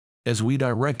As we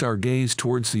direct our gaze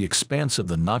towards the expanse of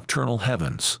the nocturnal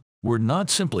heavens, we're not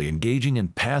simply engaging in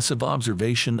passive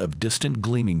observation of distant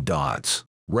gleaming dots.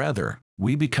 Rather,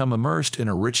 we become immersed in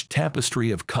a rich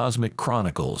tapestry of cosmic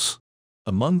chronicles.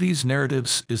 Among these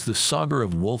narratives is the saga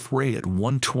of Wolf-Rayet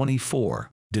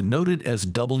 124, denoted as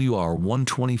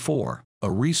WR124, a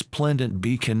resplendent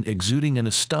beacon exuding an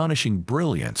astonishing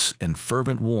brilliance and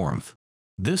fervent warmth.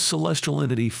 This celestial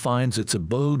entity finds its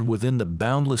abode within the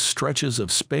boundless stretches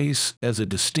of space as a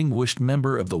distinguished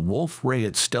member of the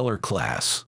Wolf-Rayet stellar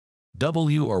class.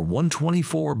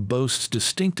 WR124 boasts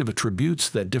distinctive attributes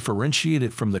that differentiate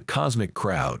it from the cosmic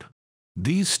crowd.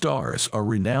 These stars are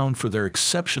renowned for their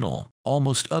exceptional,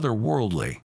 almost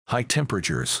otherworldly, high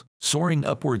temperatures, soaring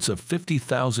upwards of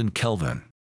 50,000 Kelvin.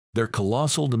 Their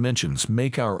colossal dimensions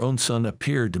make our own Sun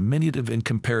appear diminutive in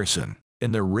comparison,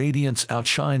 and their radiance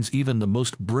outshines even the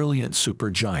most brilliant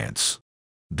supergiants.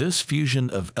 This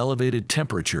fusion of elevated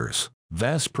temperatures,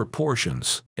 vast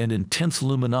proportions, and intense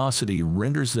luminosity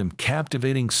renders them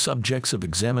captivating subjects of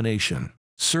examination,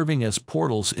 serving as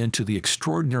portals into the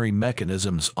extraordinary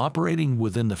mechanisms operating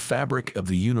within the fabric of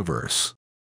the universe.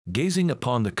 Gazing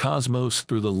upon the cosmos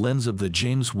through the lens of the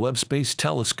James Webb Space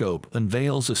Telescope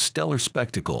unveils a stellar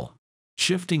spectacle.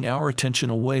 Shifting our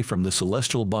attention away from the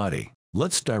celestial body,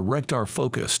 let's direct our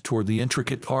focus toward the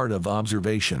intricate art of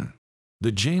observation.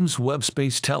 The James Webb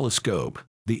Space Telescope,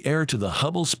 the heir to the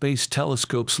Hubble Space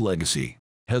Telescope's legacy,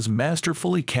 has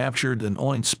masterfully captured an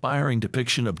awe-inspiring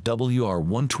depiction of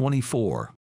WR124.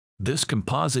 This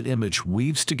composite image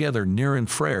weaves together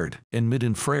near-infrared and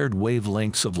mid-infrared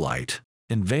wavelengths of light,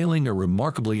 unveiling a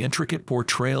remarkably intricate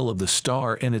portrayal of the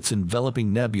star and its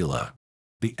enveloping nebula.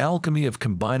 The alchemy of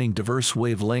combining diverse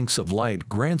wavelengths of light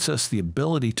grants us the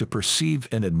ability to perceive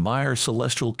and admire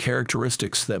celestial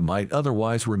characteristics that might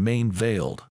otherwise remain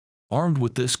veiled. Armed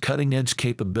with this cutting-edge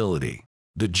capability,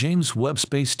 the James Webb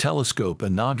Space Telescope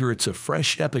inaugurates a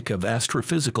fresh epoch of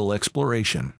astrophysical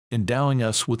exploration, endowing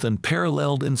us with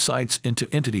unparalleled insights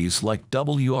into entities like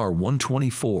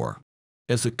WR124.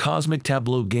 As the cosmic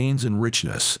tableau gains in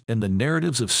richness and the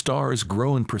narratives of stars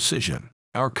grow in precision,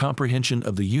 our comprehension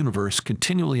of the universe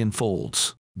continually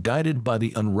unfolds, guided by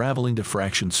the unraveling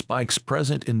diffraction spikes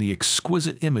present in the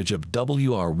exquisite image of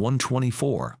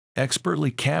WR124,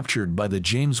 expertly captured by the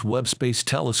James Webb Space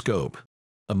Telescope.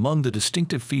 Among the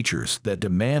distinctive features that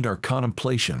demand our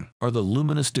contemplation are the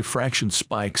luminous diffraction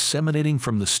spikes emanating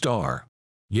from the star.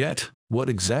 Yet, what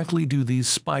exactly do these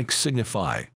spikes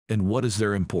signify, and what is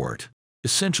their import?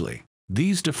 Essentially,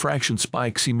 these diffraction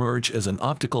spikes emerge as an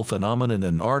optical phenomenon,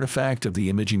 an artifact of the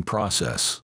imaging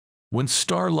process. When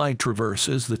starlight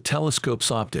traverses the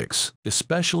telescope's optics,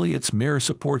 especially its mirror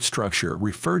support structure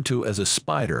referred to as a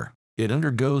spider, it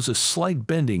undergoes a slight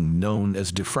bending known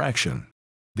as diffraction.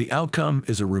 The outcome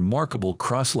is a remarkable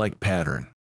cross-like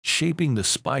pattern, shaping the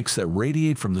spikes that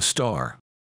radiate from the star.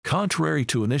 Contrary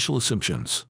to initial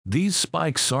assumptions, these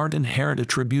spikes aren't inherent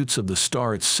attributes of the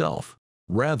star itself.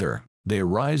 Rather, they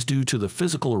arise due to the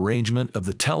physical arrangement of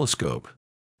the telescope.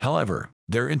 However,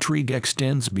 their intrigue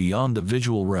extends beyond the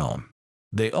visual realm.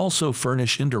 They also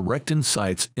furnish indirect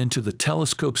insights into the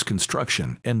telescope's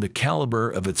construction and the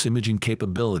caliber of its imaging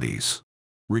capabilities.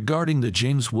 Regarding the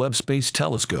James Webb Space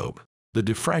Telescope, the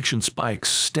diffraction spikes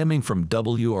stemming from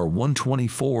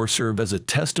WR124 serve as a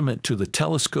testament to the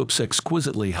telescope's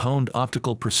exquisitely honed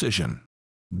optical precision.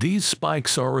 These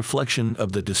spikes are a reflection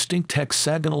of the distinct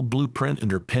hexagonal blueprint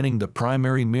underpinning the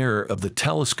primary mirror of the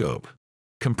telescope,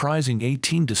 comprising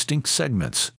 18 distinct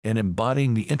segments and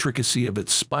embodying the intricacy of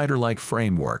its spider-like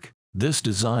framework. This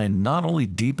design not only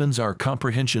deepens our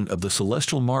comprehension of the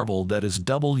celestial marvel that is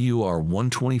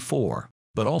WR124,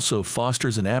 but also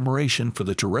fosters an admiration for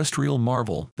the terrestrial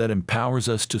marvel that empowers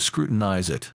us to scrutinize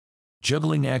it.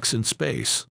 Juggling acts in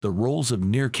space, the roles of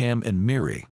NIRCam and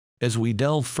MIRI. As we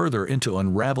delve further into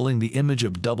unraveling the image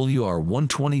of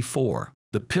WR124,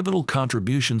 the pivotal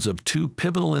contributions of two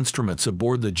pivotal instruments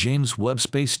aboard the James Webb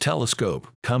Space Telescope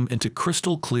come into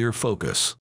crystal clear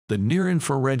focus: the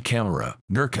near-infrared camera,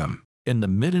 NIRCam, and the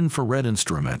mid-infrared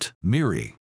instrument,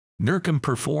 MIRI. NIRCam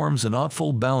performs an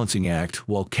artful balancing act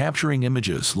while capturing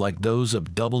images like those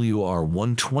of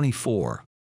WR124.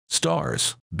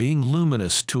 Stars, being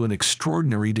luminous to an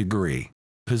extraordinary degree,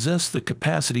 possess the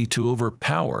capacity to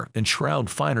overpower and shroud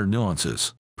finer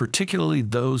nuances, particularly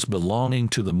those belonging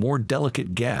to the more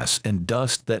delicate gas and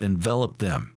dust that envelop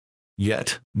them.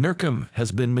 Yet, NIRCam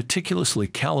has been meticulously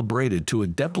calibrated to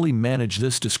adeptly manage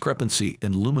this discrepancy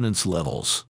in luminance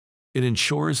levels. It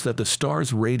ensures that the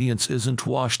star's radiance isn't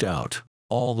washed out,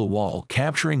 all the while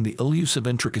capturing the elusive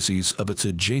intricacies of its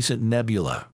adjacent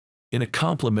nebula. In a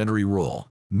complementary role,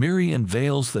 MIRI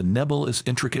unveils the nebula's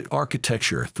intricate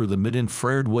architecture through the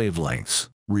mid-infrared wavelengths,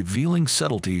 revealing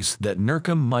subtleties that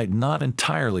NIRCam might not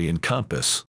entirely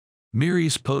encompass.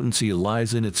 MIRI's potency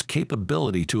lies in its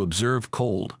capability to observe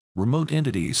cold, remote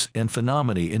entities and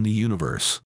phenomena in the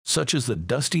universe, such as the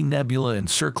dusty nebula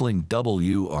encircling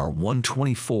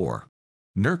WR124.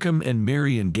 NIRCam and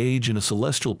MIRI engage in a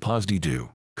celestial pas-de-deux,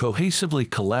 cohesively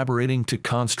collaborating to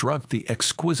construct the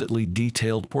exquisitely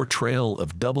detailed portrayal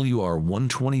of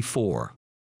WR124.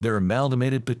 Their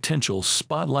amalgamated potentials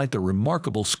spotlight the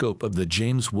remarkable scope of the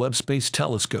James Webb Space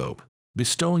Telescope,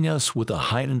 bestowing us with a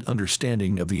heightened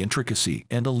understanding of the intricacy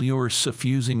and allure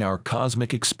suffusing our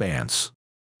cosmic expanse.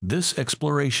 This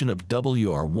exploration of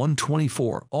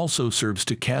WR124 also serves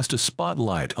to cast a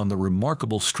spotlight on the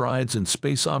remarkable strides in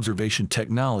space observation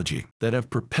technology that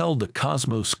have propelled the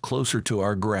cosmos closer to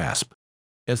our grasp.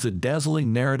 As the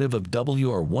dazzling narrative of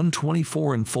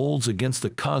WR124 unfolds against the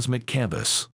cosmic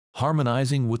canvas,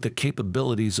 harmonizing with the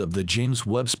capabilities of the James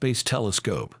Webb Space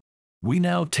Telescope, we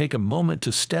now take a moment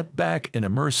to step back and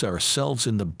immerse ourselves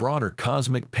in the broader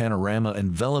cosmic panorama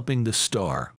enveloping the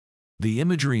star. The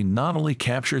imagery not only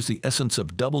captures the essence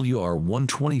of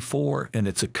WR124 and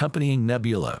its accompanying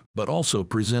nebula, but also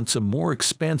presents a more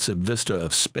expansive vista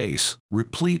of space,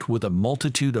 replete with a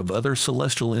multitude of other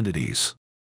celestial entities.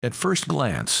 At first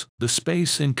glance, the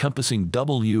space encompassing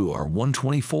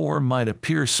WR124 might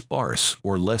appear sparse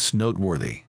or less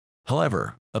noteworthy.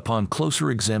 However, upon closer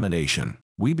examination,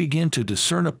 we begin to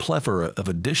discern a plethora of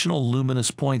additional luminous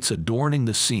points adorning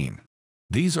the scene.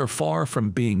 These are far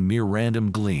from being mere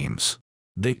random gleams.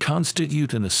 They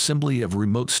constitute an assembly of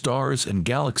remote stars and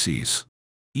galaxies.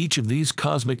 Each of these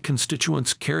cosmic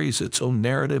constituents carries its own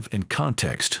narrative and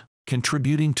context,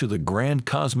 contributing to the grand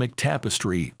cosmic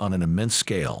tapestry on an immense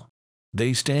scale.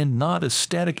 They stand not as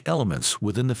static elements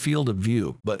within the field of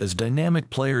view, but as dynamic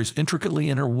players intricately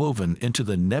interwoven into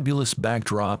the nebulous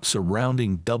backdrop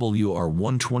surrounding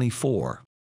WR124.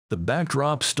 The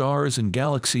backdrop stars and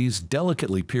galaxies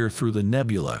delicately peer through the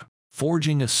nebula,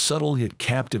 forging a subtle yet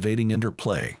captivating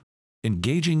interplay.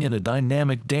 Engaging in a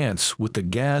dynamic dance with the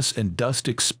gas and dust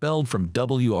expelled from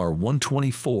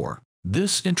WR124,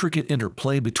 this intricate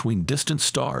interplay between distant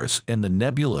stars and the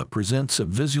nebula presents a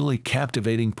visually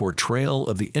captivating portrayal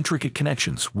of the intricate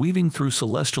connections weaving through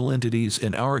celestial entities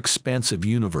in our expansive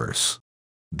universe.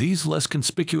 These less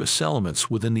conspicuous elements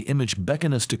within the image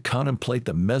beckon us to contemplate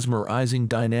the mesmerizing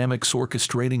dynamics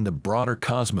orchestrating the broader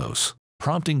cosmos,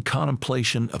 prompting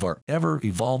contemplation of our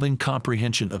ever-evolving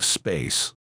comprehension of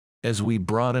space. As we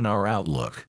broaden our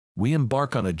outlook, we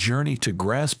embark on a journey to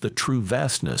grasp the true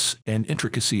vastness and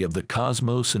intricacy of the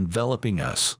cosmos enveloping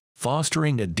us,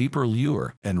 fostering a deeper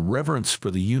lure and reverence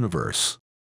for the universe.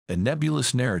 A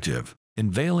nebulous narrative,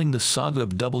 unveiling the saga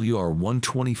of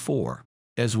WR124.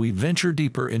 As we venture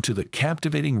deeper into the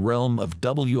captivating realm of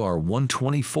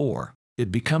WR124, it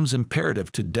becomes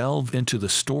imperative to delve into the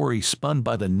story spun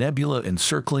by the nebula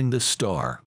encircling this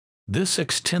star. This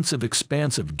extensive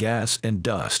expanse of gas and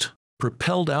dust,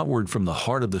 propelled outward from the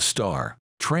heart of the star,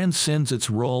 transcends its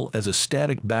role as a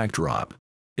static backdrop.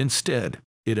 Instead,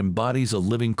 it embodies a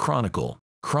living chronicle,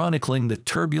 chronicling the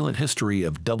turbulent history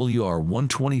of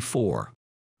WR124.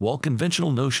 While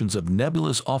conventional notions of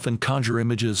nebulas often conjure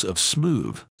images of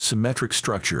smooth, symmetric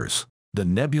structures, the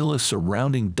nebula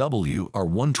surrounding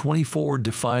WR124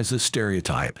 defies this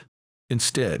stereotype.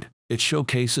 Instead, it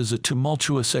showcases a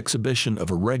tumultuous exhibition of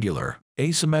irregular,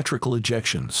 asymmetrical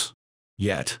ejections.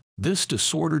 Yet, this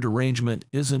disordered arrangement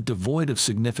isn't devoid of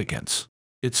significance.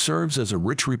 It serves as a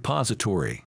rich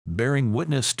repository, bearing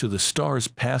witness to the star's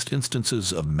past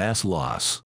instances of mass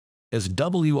loss. As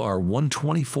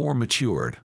WR124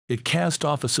 matured, it cast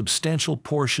off a substantial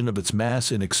portion of its mass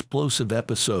in explosive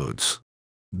episodes.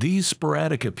 These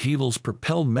sporadic upheavals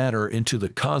propelled matter into the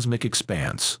cosmic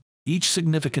expanse, each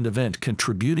significant event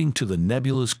contributing to the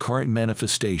nebula's current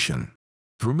manifestation.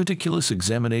 Through meticulous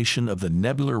examination of the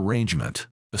nebular arrangement,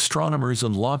 astronomers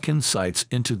unlock insights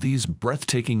into these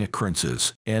breathtaking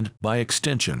occurrences and, by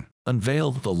extension,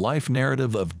 unveil the life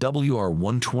narrative of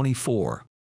WR124.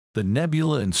 The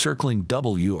nebula encircling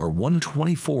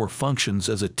WR124 functions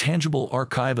as a tangible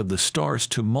archive of the star's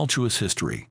tumultuous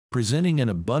history, presenting an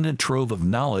abundant trove of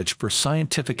knowledge for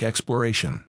scientific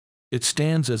exploration. It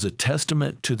stands as a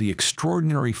testament to the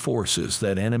extraordinary forces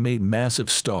that animate massive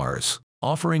stars,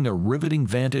 offering a riveting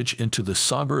vantage into the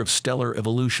saga of stellar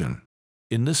evolution.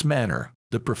 In this manner,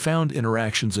 the profound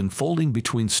interactions unfolding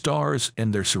between stars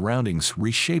and their surroundings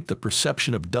reshape the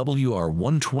perception of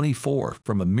WR124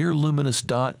 from a mere luminous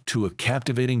dot to a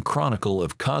captivating chronicle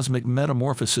of cosmic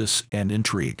metamorphosis and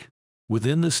intrigue.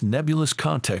 Within this nebulous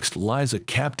context lies a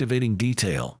captivating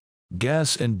detail.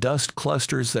 gas and dust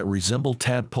clusters that resemble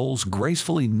tadpoles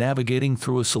gracefully navigating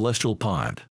through a celestial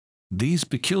pond. These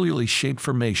peculiarly shaped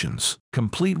formations,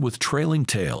 complete with trailing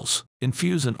tails,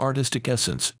 infuse an artistic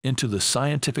essence into the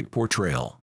scientific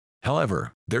portrayal.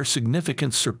 However, their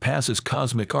significance surpasses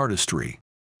cosmic artistry.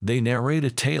 They narrate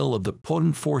a tale of the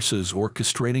potent forces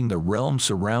orchestrating the realm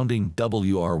surrounding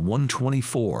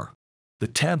WR-124. The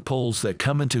tadpoles that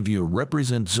come into view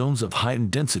represent zones of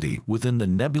heightened density within the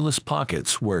nebulous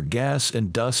pockets where gas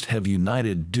and dust have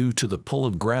united due to the pull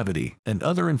of gravity and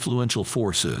other influential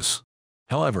forces.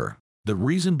 However, the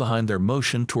reason behind their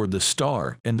motion toward the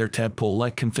star and their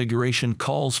tadpole-like configuration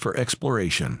calls for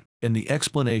exploration, and the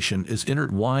explanation is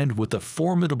intertwined with the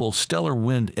formidable stellar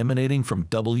wind emanating from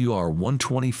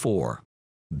WR-124.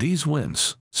 These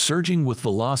winds, surging with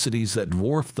velocities that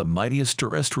dwarf the mightiest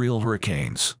terrestrial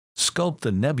hurricanes, sculpt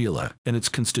the nebula and its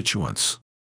constituents.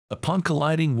 Upon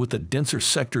colliding with the denser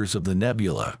sectors of the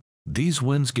nebula, these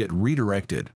winds get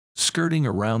redirected, skirting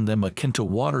around them akin to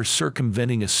water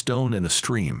circumventing a stone in a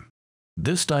stream.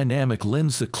 This dynamic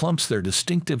lends the clumps their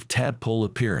distinctive tadpole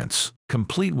appearance,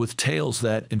 complete with tails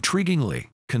that, intriguingly,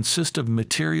 consist of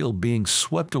material being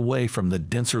swept away from the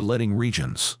denser letting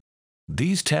regions.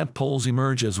 These tadpoles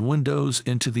emerge as windows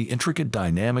into the intricate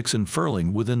dynamics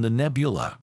unfurling within the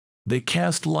nebula. They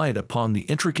cast light upon the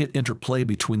intricate interplay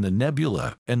between the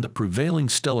nebula and the prevailing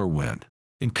stellar wind,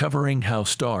 uncovering how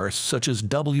stars such as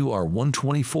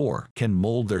WR-124 can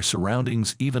mold their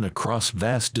surroundings even across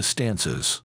vast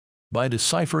distances. By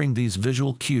deciphering these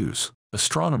visual cues,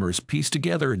 astronomers piece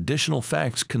together additional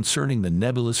facts concerning the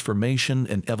nebula's formation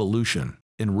and evolution,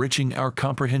 enriching our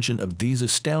comprehension of these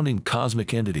astounding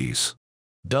cosmic entities.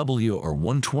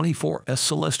 WR-124's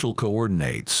celestial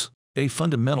coordinates. A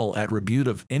fundamental attribute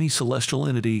of any celestial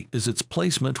entity is its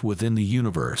placement within the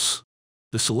universe.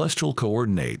 The celestial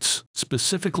coordinates,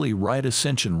 specifically right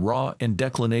ascension RA and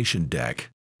declination DEC,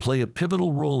 play a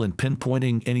pivotal role in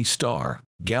pinpointing any star,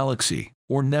 galaxy,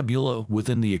 or nebula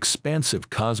within the expansive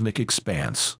cosmic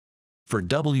expanse. For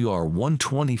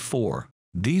WR-124,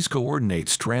 these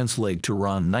coordinates translate to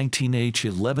RA 19H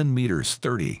 11 meters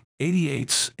 30,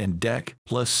 88 and DEC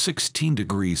plus 16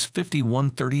 degrees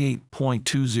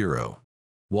 5138.20.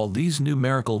 While these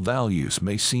numerical values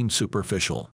may seem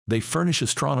superficial, they furnish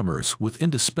astronomers with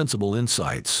indispensable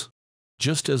insights.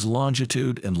 Just as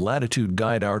longitude and latitude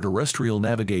guide our terrestrial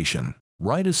navigation,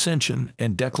 right ascension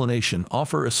and declination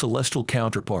offer a celestial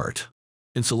counterpart.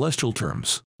 In celestial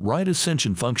terms, right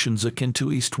ascension functions akin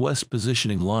to east-west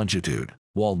positioning longitude,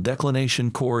 while declination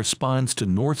corresponds to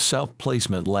north-south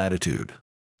placement latitude.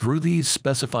 Through these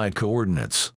specified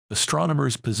coordinates,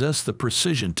 astronomers possess the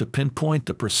precision to pinpoint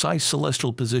the precise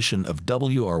celestial position of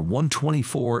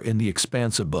WR-124 in the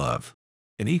expanse above.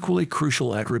 An equally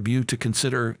crucial attribute to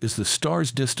consider is the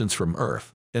star's distance from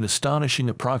Earth, an astonishing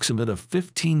approximate of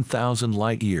 15,000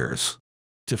 light-years.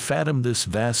 To fathom this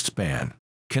vast span,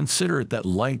 consider that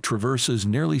light traverses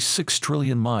nearly 6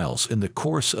 trillion miles in the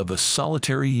course of a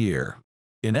solitary year.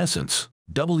 In essence,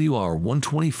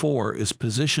 WR-124 is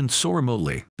positioned so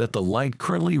remotely that the light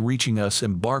currently reaching us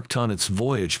embarked on its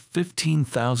voyage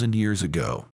 15,000 years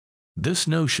ago. This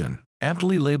notion,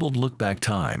 aptly labeled look-back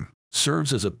time,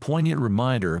 serves as a poignant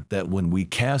reminder that when we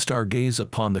cast our gaze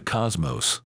upon the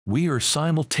cosmos, we are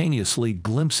simultaneously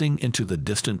glimpsing into the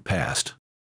distant past.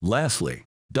 Lastly,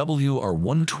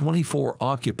 WR-124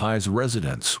 occupies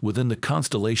residence within the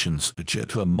constellations,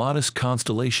 a modest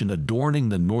constellation adorning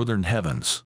the northern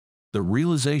heavens. The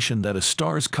realization that a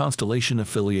star's constellation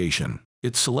affiliation,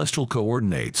 its celestial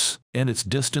coordinates, and its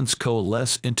distance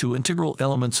coalesce into integral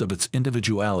elements of its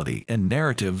individuality and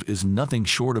narrative is nothing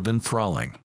short of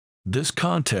enthralling. This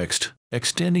context,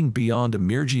 extending beyond a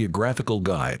mere geographical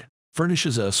guide,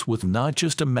 furnishes us with not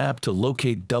just a map to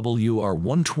locate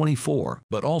WR-124,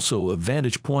 but also a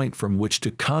vantage point from which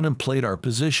to contemplate our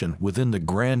position within the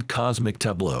grand cosmic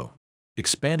tableau.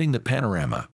 Expanding the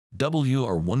panorama,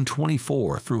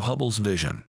 WR-124 through Hubble's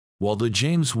vision. While the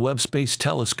James Webb Space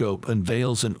Telescope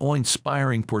unveils an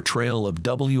awe-inspiring portrayal of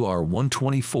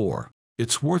WR-124,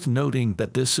 it's worth noting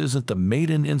that this isn't the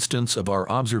maiden instance of our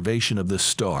observation of this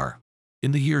star.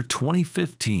 In the year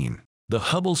 2015, the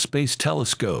Hubble Space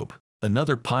Telescope,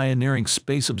 another pioneering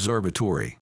space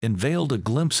observatory, unveiled a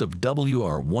glimpse of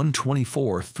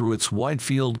WR-124 through its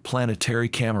Wide-Field Planetary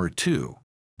Camera 2.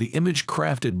 The image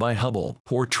crafted by Hubble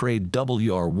portrayed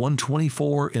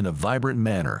WR-124 in a vibrant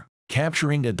manner,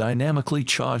 capturing a dynamically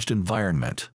charged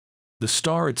environment. The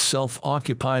star itself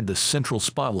occupied the central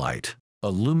spotlight, a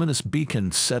luminous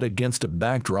beacon set against a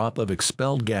backdrop of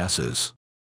expelled gases.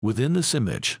 Within this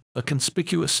image, a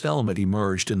conspicuous element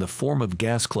emerged in the form of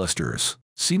gas clusters,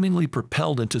 seemingly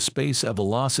propelled into space at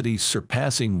velocities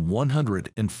surpassing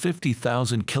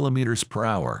 150,000 kilometers per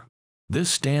hour. This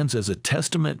stands as a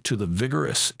testament to the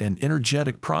vigorous and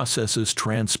energetic processes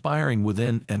transpiring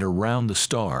within and around the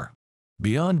star.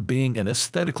 Beyond being an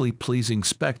aesthetically pleasing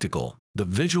spectacle, the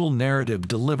visual narrative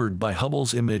delivered by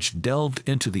Hubble's image delved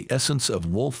into the essence of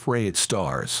Wolf-Rayet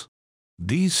stars.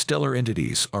 These stellar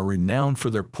entities are renowned for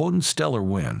their potent stellar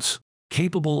winds,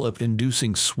 capable of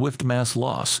inducing swift mass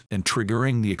loss and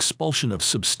triggering the expulsion of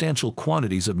substantial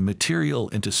quantities of material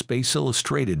into space,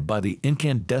 illustrated by the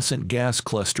incandescent gas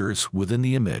clusters within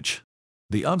the image.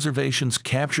 The observations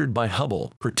captured by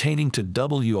Hubble pertaining to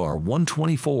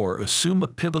WR-124 assume a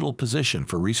pivotal position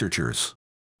for researchers.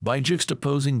 By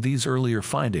juxtaposing these earlier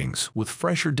findings with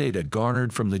fresher data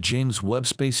garnered from the James Webb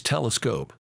Space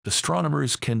Telescope,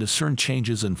 astronomers can discern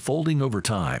changes unfolding over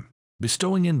time,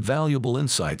 bestowing invaluable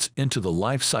insights into the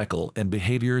life cycle and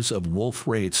behaviors of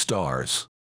Wolf-Rayet stars.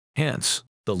 Hence,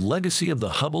 the legacy of the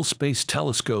Hubble Space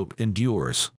Telescope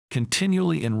endures,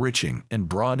 continually enriching and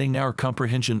broadening our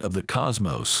comprehension of the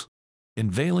cosmos.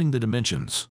 Unveiling the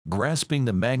dimensions, grasping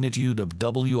the magnitude of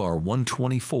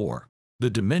WR-124. The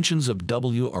dimensions of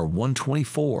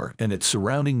WR-124 and its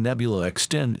surrounding nebula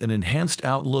extend an enhanced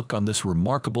outlook on this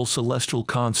remarkable celestial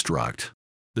construct.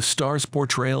 The star's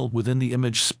portrayal within the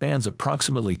image spans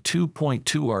approximately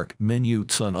 2.2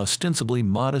 arc-minutes, an ostensibly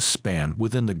modest span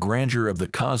within the grandeur of the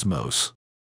cosmos.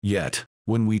 Yet,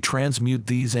 when we transmute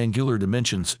these angular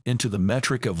dimensions into the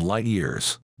metric of light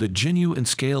years, the genuine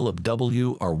scale of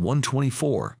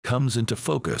WR-124 comes into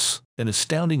focus, an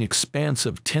astounding expanse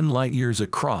of 10 light-years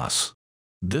across.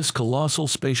 This colossal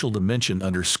spatial dimension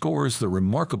underscores the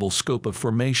remarkable scope of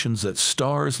formations that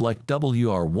stars like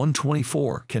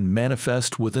WR-124 can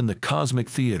manifest within the cosmic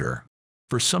theater.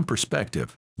 For some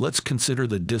perspective, let's consider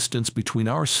the distance between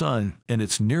our Sun and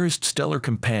its nearest stellar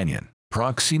companion,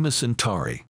 Proxima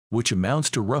Centauri, which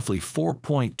amounts to roughly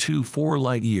 4.24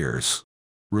 light-years.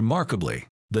 Remarkably,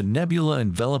 the nebula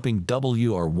enveloping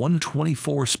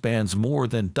WR-124 spans more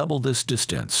than double this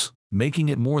distance, making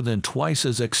it more than twice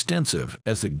as extensive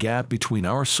as the gap between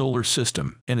our solar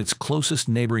system and its closest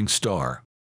neighboring star.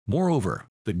 Moreover,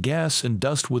 the gas and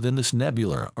dust within this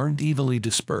nebula aren't evenly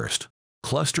dispersed.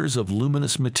 Clusters of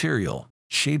luminous material,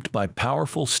 shaped by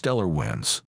powerful stellar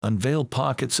winds, unveil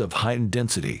pockets of heightened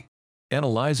density.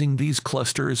 Analyzing these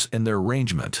clusters and their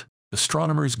arrangement,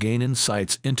 astronomers gain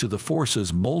insights into the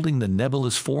forces molding the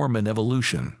nebula's form and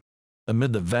evolution.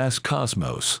 Amid the vast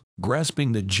cosmos,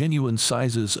 grasping the genuine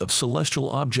sizes of celestial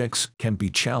objects can be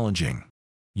challenging.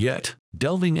 Yet,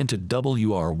 delving into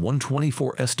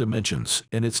WR-124's dimensions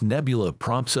and its nebula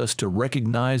prompts us to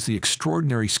recognize the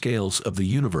extraordinary scales of the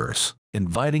universe,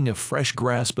 inviting a fresh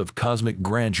grasp of cosmic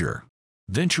grandeur.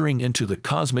 Venturing into the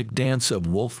cosmic dance of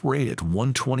Wolf-Rayet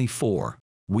 124,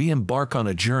 we embark on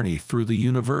a journey through the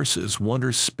universe's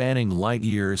wonders spanning light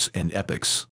years and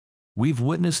epochs. We've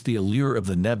witnessed the allure of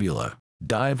the nebula,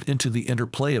 dived into the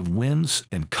interplay of winds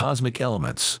and cosmic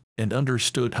elements, and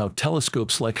understood how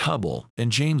telescopes like Hubble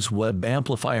and James Webb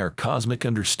amplify our cosmic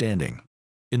understanding.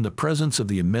 In the presence of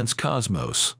the immense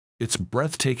cosmos, it's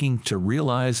breathtaking to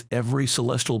realize every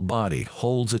celestial body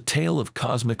holds a tale of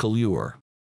cosmic allure.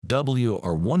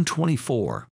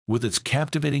 WR-124, with its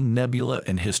captivating nebula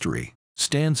and history,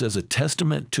 stands as a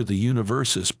testament to the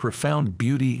universe's profound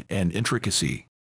beauty and intricacy.